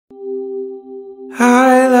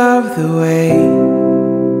love the way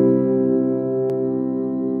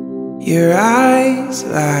your eyes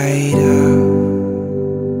light up.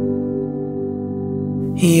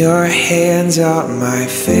 Your hands on my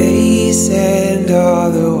face and all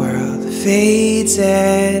the world fades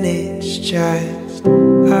and it's just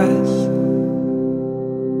us.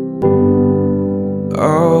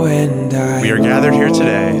 Oh, and I. We are gathered here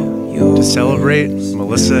today to celebrate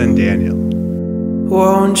Melissa and Daniel.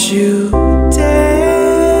 Won't you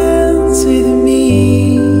dance with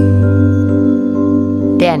me?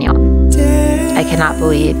 Daniel, I cannot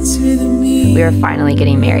believe we are finally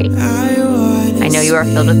getting married. I know you are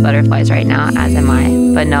filled with butterflies right now, as am I,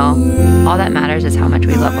 but no, all that matters is how much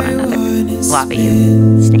we love one another. Love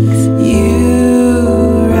you, Snakes.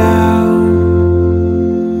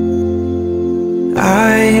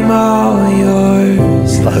 I'm all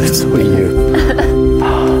yours. Love is so you.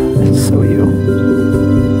 It's so you.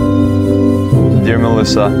 Dear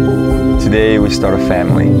Melissa, today we start a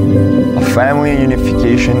family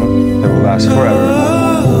unification that will last forever.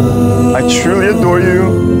 I truly adore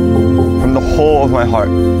you from the whole of my heart.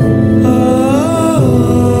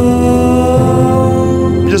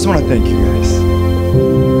 I just want to thank you guys.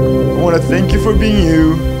 I want to thank you for being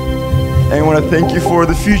you, and I want to thank you for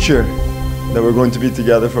the future that we're going to be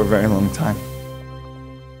together for a very long time.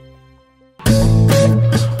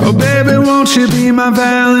 Oh baby, won't you be my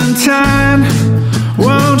Valentine?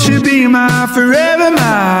 Won't you be my forever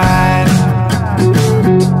mine?